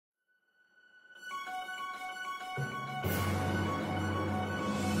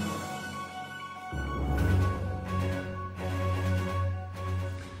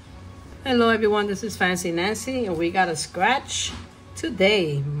Hello everyone, this is Fancy Nancy and we got a scratch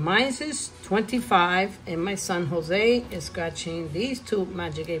today. Mine is 25 and my son Jose is scratching these two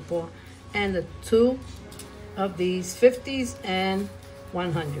Magic 8 Ball and the two of these 50s and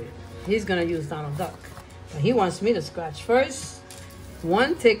 100. He's gonna use Donald Duck, but he wants me to scratch first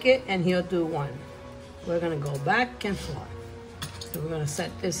one ticket and he'll do one. We're gonna go back and forth. So we're gonna set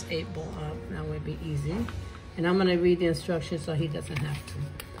this 8 ball up. That would be easy. And I'm gonna read the instructions so he doesn't have to.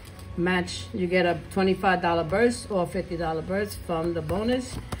 Match, you get a $25 burst or $50 burst from the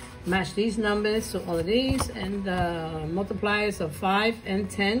bonus. Match these numbers to all of these and multipliers of 5 and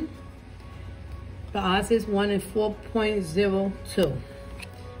 10. The odds is 1 in 4.02.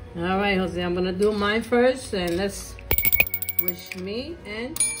 All right, Jose, I'm gonna do mine first and let's wish me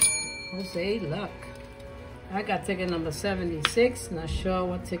and Jose luck. I got ticket number 76. Not sure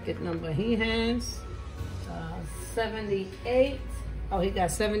what ticket number he has. 78. Oh, he got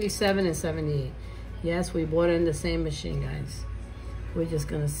 77 and 78. Yes, we bought it in the same machine, guys. We're just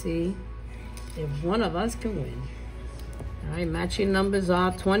gonna see if one of us can win. All right, matching numbers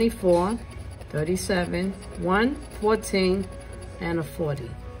are 24, 37, 1, 14, and a 40.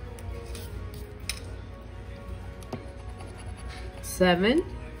 7,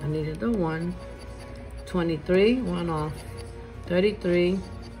 I needed the 1. 23, 1 off. 33,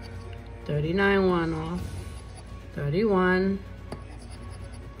 39, 1 off. 31,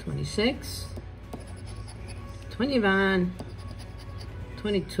 26, 29,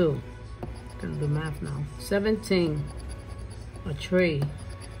 22. Gonna do math now. 17, a tree,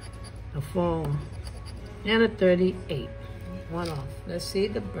 a 4, and a 38. 1 off. Let's see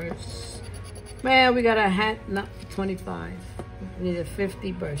the bursts. Man, we got a hat, not 25. We need a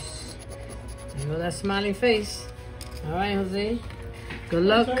 50 bursts. There you go, that smiling face. All right, Jose. Good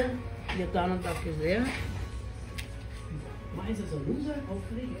luck. Your Donald Duck is there. Mine is a loser,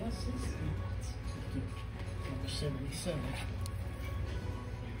 hopefully, yes, it's not. Number 77.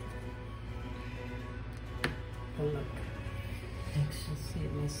 Good luck. Let's see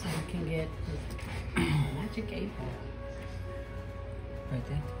if my son can get Magic 8 Ball. Right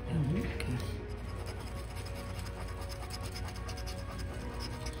there? Mm-hmm. Okay.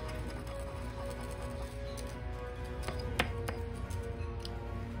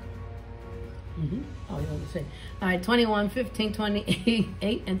 Oh, you want to say. All right, 21, 15,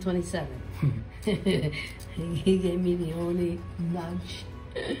 28, and 27. He gave me the only nudge.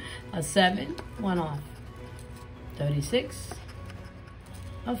 A 7, 1 off. 36,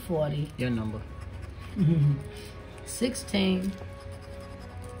 a 40. Your number. 16,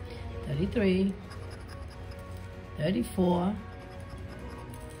 33, 34,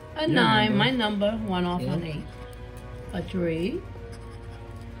 a 9, number. my number, 1 off, Yeah. on 8. A 3,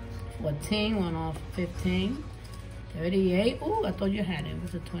 14, 1 off, 15, 38. Oh, I thought you had it. It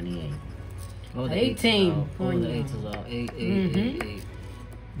was a 28. Oh, the 18. Oh, the 8 is out. 8, 8.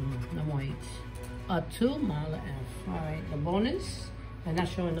 No more 8. A 2, Mala F. All right, the bonus. I'm not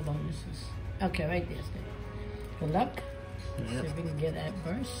showing the bonuses. Okay, right there. Stay. Good luck. Yep. See if we can get that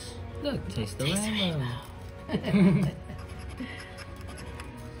burst. Look, taste the rainbow.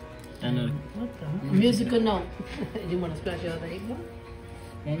 And What the? Musical note. You want to scratch your other 8 ball?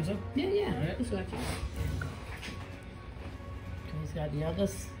 want me to? Yeah, yeah. All right. Let's scratch it. Okay, he's got the other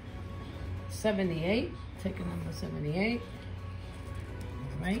 78. Ticket number 78.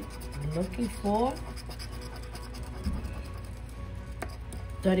 All right. I'm looking for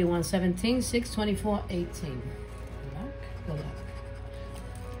 31, 17, 6, 24, 18. Good luck. Good luck.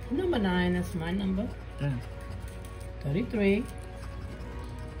 Number 9, that's my number. Yeah. 33,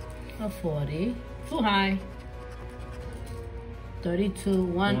 a 40, too high. 32,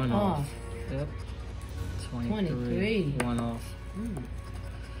 1 off. Yep. 23, 23. 1 off.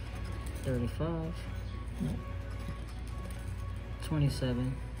 35. No.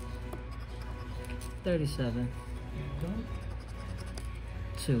 27. 37.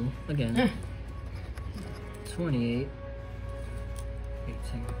 2 again. 28.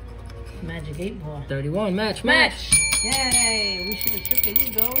 18. Magic 8 ball. 31. Match. Yay! We should have took it. You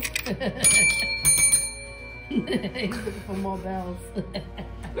go. He's looking for more bells.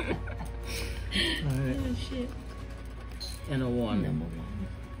 Alright. Oh, shit. And a 1. Number 1.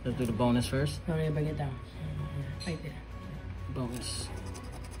 Let's do the bonus first. No, yeah, bring it down. Right there. Bonus.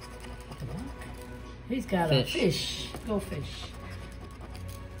 He's got Fish. a fish. Go fish.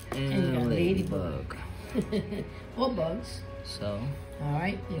 And you got a ladybug. Or bugs. So, All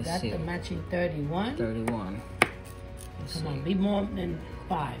right, you let's got see. the matching 31. 31. Let's Come see. on, be more than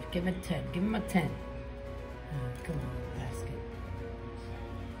 5. Give it 10. Give him a 10. Come on, basket.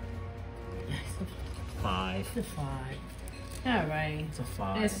 It's 5. a 5. All right. It's a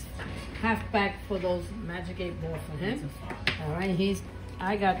 5. It's halfback for those Magic 8 ball for It's him. a 5. All right,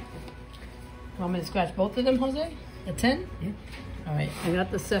 I got, want me to scratch both of them, Jose? A 10? Yeah. All right, I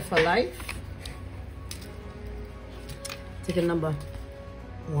got the set for life. Ticket number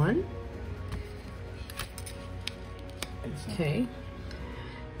 1. Okay.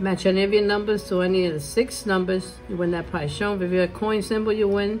 Match any of your numbers to any of the 6 numbers, you win that prize. Shown, if you're a coin symbol, you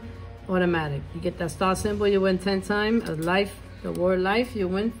win automatic. You get that star symbol, you win 10 times. A life, the word life, you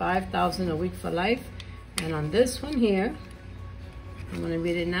win 5,000 a week for life. And on this one here, I'm going to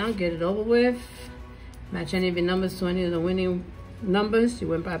read it now, get it over with. Match any of your numbers to any of the winning numbers, you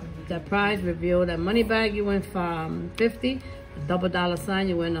win that prize. Reveal that money bag, you win 50. A double dollar sign,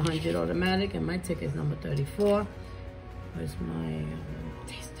 you win 100 automatic. And my ticket is number 34. Where's my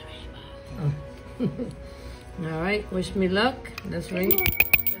taste the rainbow? All right, wish me luck. Let's ring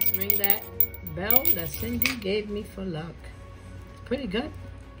that bell that Cindy gave me for luck. Pretty good.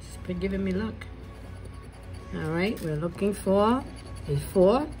 She's been giving me luck. All right, we're looking for a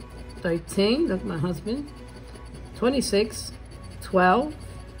 4, 13, look, my husband, 26, 12,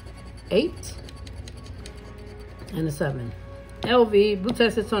 8, and a 7. LV, Blue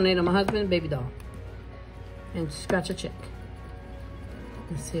Texas Tornado, my husband, baby doll. And scratch a check.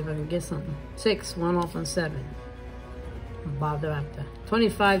 Let's see if I can get something. 6, 1 off on 7. Bob the Raptor.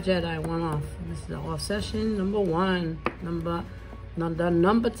 25 Jedi, 1 off. This is the off session. Number 1. The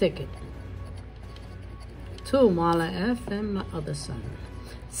number ticket. 2, Marla F. and my other son.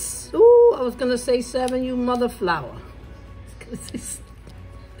 Ooh, I was gonna say 7, you mother flower.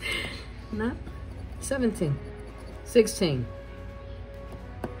 Not 17. 16.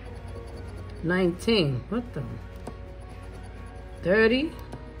 19, what the? 30,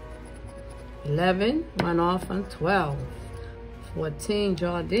 11, 1 off on 12. 14,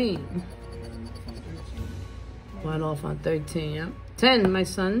 Jardine. 1 off on 13, yeah. 10, my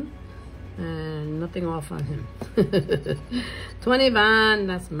son. And nothing off on him. 21,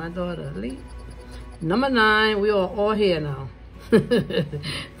 that's my daughter, Lee. Number 9, we are all here now.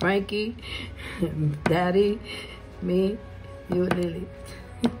 Frankie, Daddy, me, you, Lily.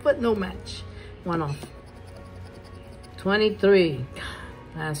 But no match. 1 off. 23.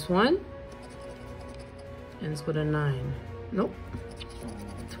 Last one. Ends with a 9. Nope.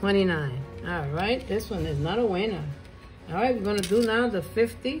 29. All right. This one is not a winner. All right. We're going to do now the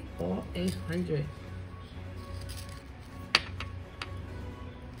 50 or 800.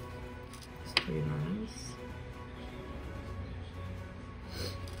 It's 3 lines.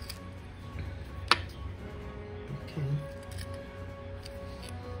 Okay.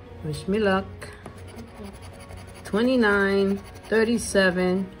 Wish me luck. 29,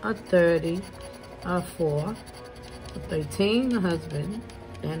 37, a 30, a 4, a 13, a husband,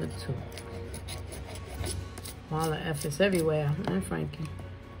 and a 2. All the F is everywhere, and Frankie.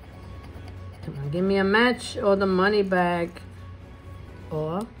 Come on, give me a match or the money bag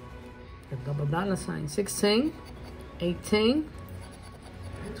or the double dollar sign. 16, 18,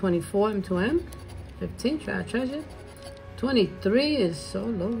 24, M2M, 15, try treasure. 23 is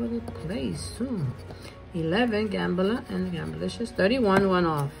all over the place too. 11, Gambler and Gamblicious. 31, 1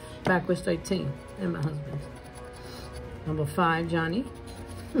 off. Backwards 13. And my husband. Number 5, Johnny.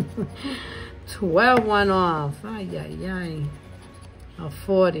 12, 1 off. Ay, ay, ay. A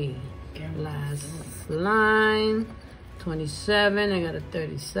 40. Last line. 27. I got a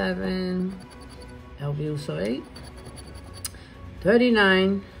 37. LV Uso 8.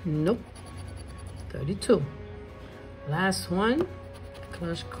 39. Nope. 32. Last one.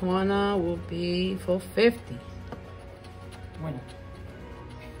 Clutch corner will be for 50. Winner.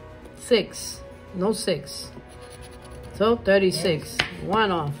 6. No 6. So 36.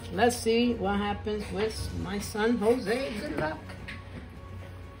 1 off. Let's see what happens with my son Jose. Good luck.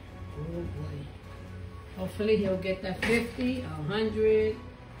 Oh boy. Hopefully he'll get that 50, 100,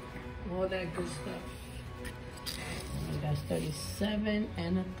 all that good stuff. And that's 37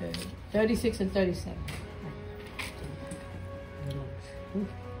 and a 30. 36 and 37.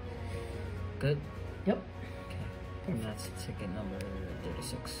 Good? Yep. Okay. And that's ticket number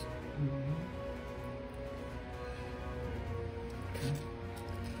 36. Okay.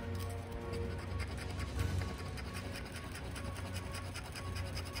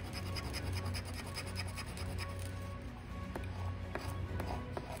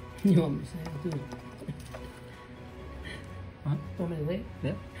 You want me to say it too? Huh? Want me to say it?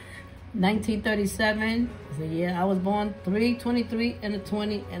 Yep. 1937 is the year I was born. 3, 23, and a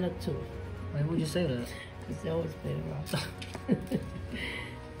 20, and a 2. Why would you say that? Because they always play it wrong.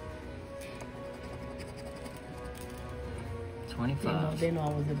 25. They know I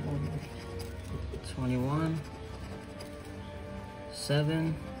was the bonus. 21.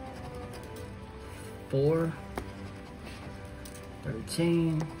 7. 4.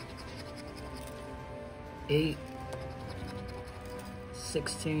 13. 8.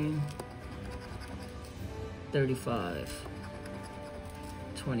 16. 35.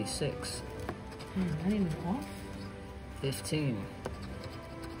 26. Not even off. 15.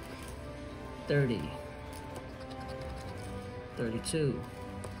 30. 32.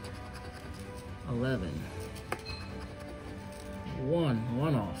 11.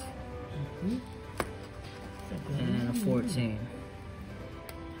 1 off. And a 14.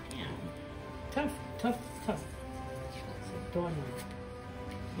 Yeah. Tough. It's a door number.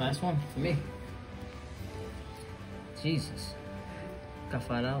 Last one for me. Jesus. Got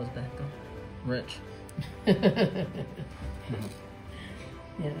 $5 back though. Rich. Yeah,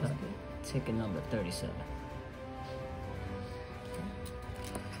 that's good. Ticket number 37.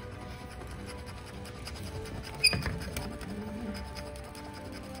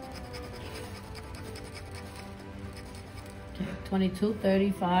 Okay, 22,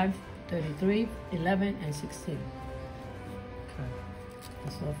 35, 33, 11, and 16. Okay.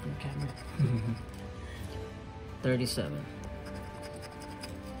 That's all from the camera. 37.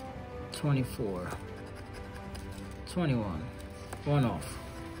 24. 21. 1 off.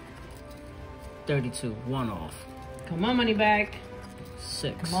 32. 1 off. Come on, money back.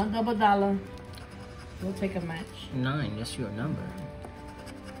 6. Come on, double dollar. We'll take a match. 9. That's your number.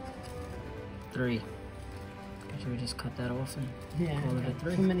 3. Should we just cut that off and Yeah, call it a got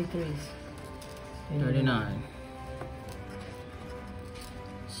 3? too many threes. 39.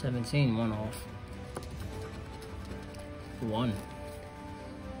 17. 1 off. 1.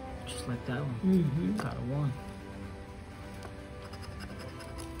 Just like that one. Mm-hmm. Got a 1.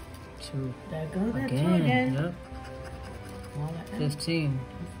 2. There goes that two Again. again. Yep. All that 15.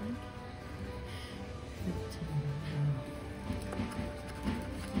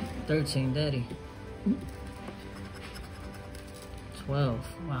 13, daddy. 12.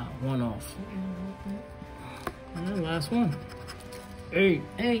 Wow, 1 off. And last one. 8.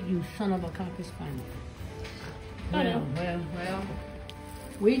 Hey, you son of a cock is fine. Well.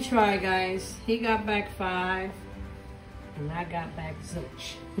 We try, guys. He got back 5. And I got back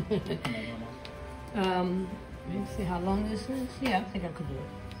zilch. Let Let me see how long this is. Yeah, I think I could do it.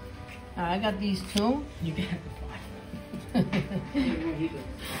 I got these 2. You can have the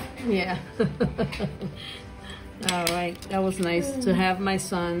 5. Yeah. All right. That was nice to have my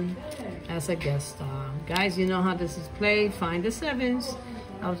son as a guest star. Guys, you know how this is played. Find the 7s.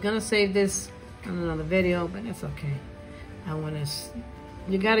 I was going to save this on another video, but it's okay. I want to...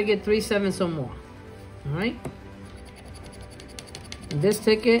 You got to get 3 7s or more. All right? And this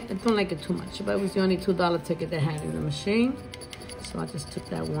ticket, I don't like it too much, but it was the only $2 ticket they had in the machine. So I just took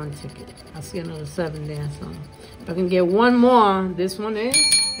that 1 ticket. I see another 7 there, so if I can get 1 more, this one is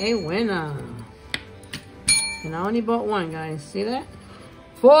a winner. And I only bought 1, guys. See that?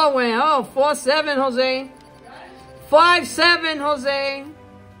 4 win. Oh, 4 7, Jose. 5 7, Jose.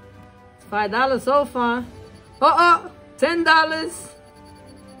 $5 so far. $10.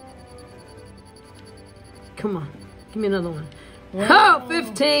 Come on. Give me another one. Oh,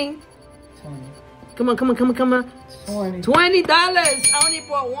 15. 20. Come on. 20. $20. I only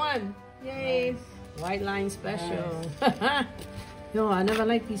bought 1. Yay. White line special. Yo, I never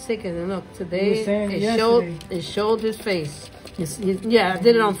liked these tickets. And look, today it showed his face. Yeah, I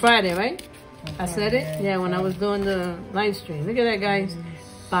did it on Friday, right? I said it? Yeah, when I was doing the live stream. Look at that, guys.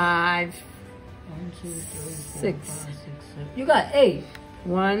 5, 1, 2, 3, 4, 6. 5, 6, 7. You got 8.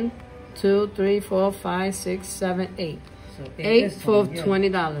 1, 2, 3, 4, 5, 6, 7, 8. So 8 for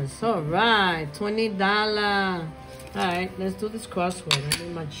 $20. All right, $20. All right, let's do this crossword. I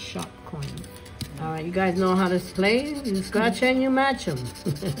need my sharp coin. All right, you guys know how to play. You scratch and you match them.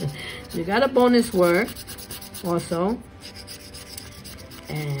 You got a bonus word also.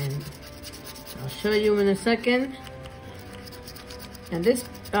 And I'll show you in a second. And this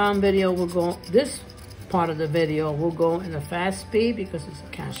video will go, this part of the video will go in a fast speed because it's a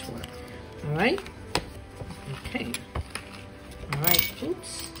cash word. All right? Okay. All right.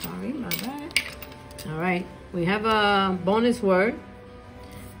 Oops. Sorry, my bad. All right. We have a bonus word.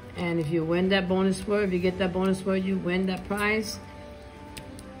 And if you win that bonus word, if you get that bonus word, you win that prize.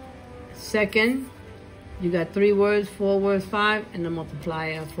 Second, you got 3 words, 4 words, 5, and the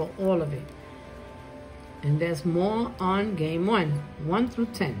multiplier for all of it. And there's more on game 1, 1 through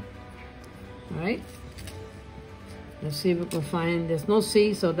 10. All right? Let's see if we can find, there's no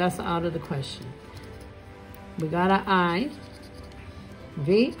C, so that's out of the question. We got an I,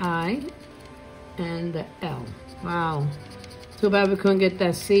 V-I, and the L. Wow. Too bad we couldn't get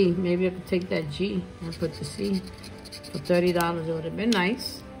that C. Maybe I could take that G and put the C. For $30, it would have been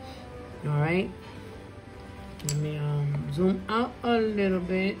nice. All right. Let me zoom out a little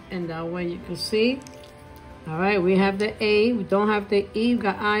bit, and that way you can see. All right, we have the A. We don't have the E. We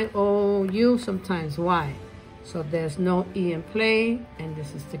got I, O, U, sometimes Y. So there's no E in play, and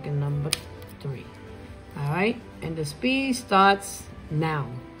this is ticket number 3. All right, and the speed starts now.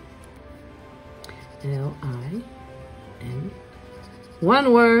 L-I-N.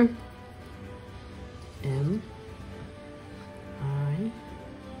 One word. M-I-T.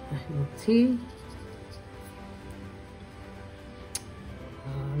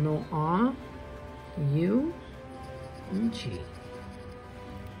 No R. U. And G.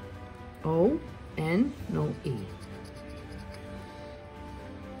 O. N. No E.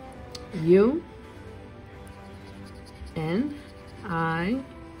 U. N. I.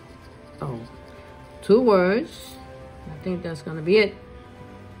 O. 2 words. I think that's gonna be it.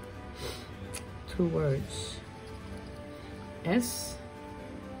 2 words. S.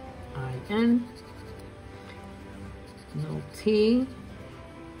 I. N. No T.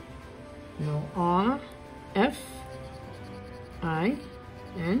 No R. F. I.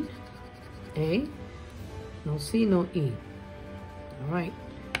 N. A. No C. No E. All right.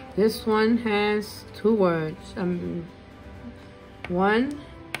 This one has 2 words.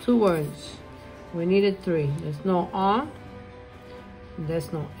 2 words. We needed 3. There's no R.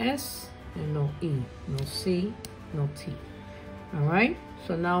 There's no S. And no E. No C. No T. All right.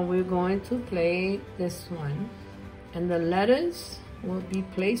 So now we're going to play this one. And the letters will be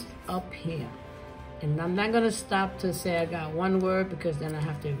placed up here. And I'm not going to stop to say I got 1 word, because then I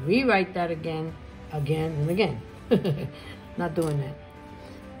have to rewrite that again and again. Not doing that.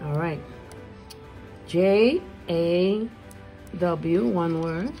 All right. J-A-W, 1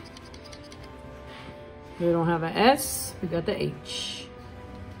 word. We don't have an S. We got the H.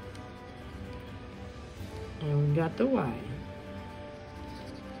 And we got the Y.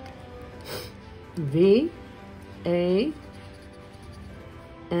 V-A-N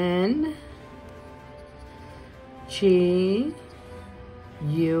G-U-A,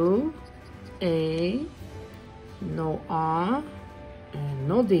 no R, and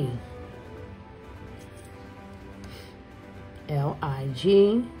no D.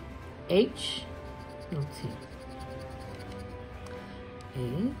 L-I-G-H, no T. A,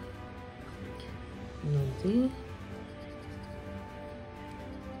 no D.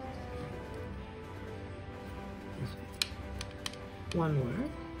 One word.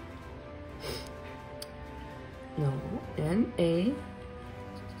 No N-A,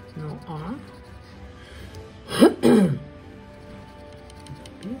 no R.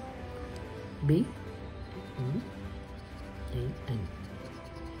 B, A-N.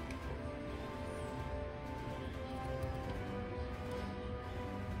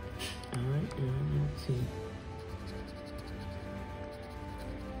 All right, and let's see.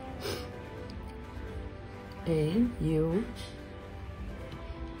 A-U,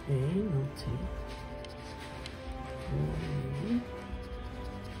 A, no T.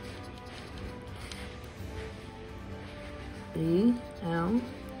 E, L,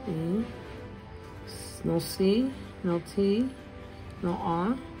 E, no C, no T, no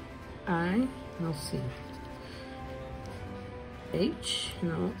R, I, no C. H,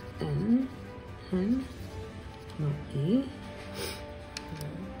 no N, N, no E.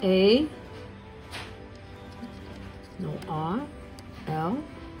 A, no R, L,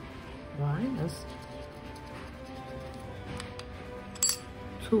 Y, that's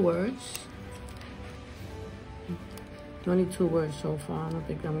 2 words. Only 2 words so far. I don't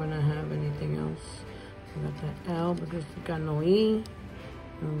think I'm gonna have anything else. We got that L because we got no E.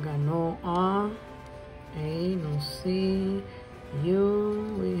 We got no R. A, no C.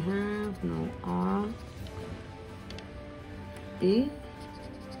 U, we have no R. E,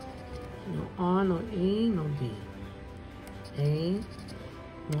 no R, no E, no D. A,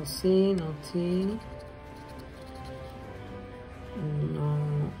 no C, no T.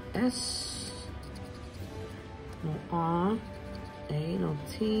 No S, no R, A, no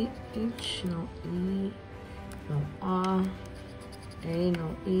T, H, no E, no R, A,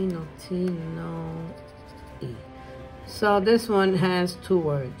 no E, no T, no E. So this one has 2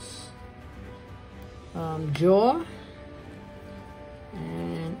 words. Jaw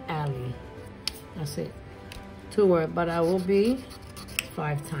and alley. That's it. 2 words, but I will be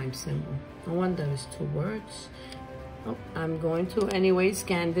 5 times symbol. No wonder it's 2 words. Oh, I'm going to anyway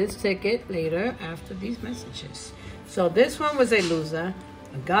scan this ticket later after these messages. So this one was a loser.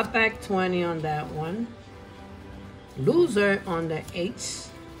 I got back 20 on that one. Loser on the 8s,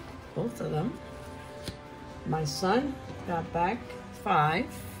 both of them. My son got back 5.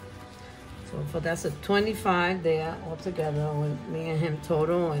 So that's a 25 there altogether with me and him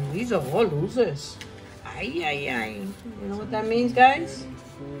total. And these are all losers. Ay, ay, ay. You know what that means, guys?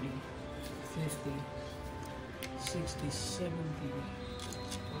 40, 50, 60, 70,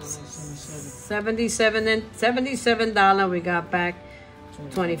 77. $77 we got back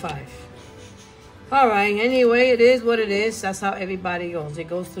 25. All right, anyway, it is what it is. That's how everybody goes. It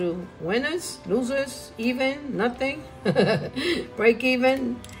goes through winners, losers, even, nothing, break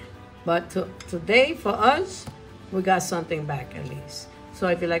even. But today for us, we got something back at least. So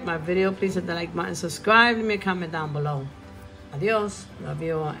if you like my video, please hit the like button, subscribe, leave me a comment down below. Adios, love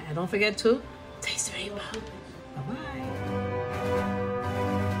you all, and don't forget to taste the rainbow. Bye-bye.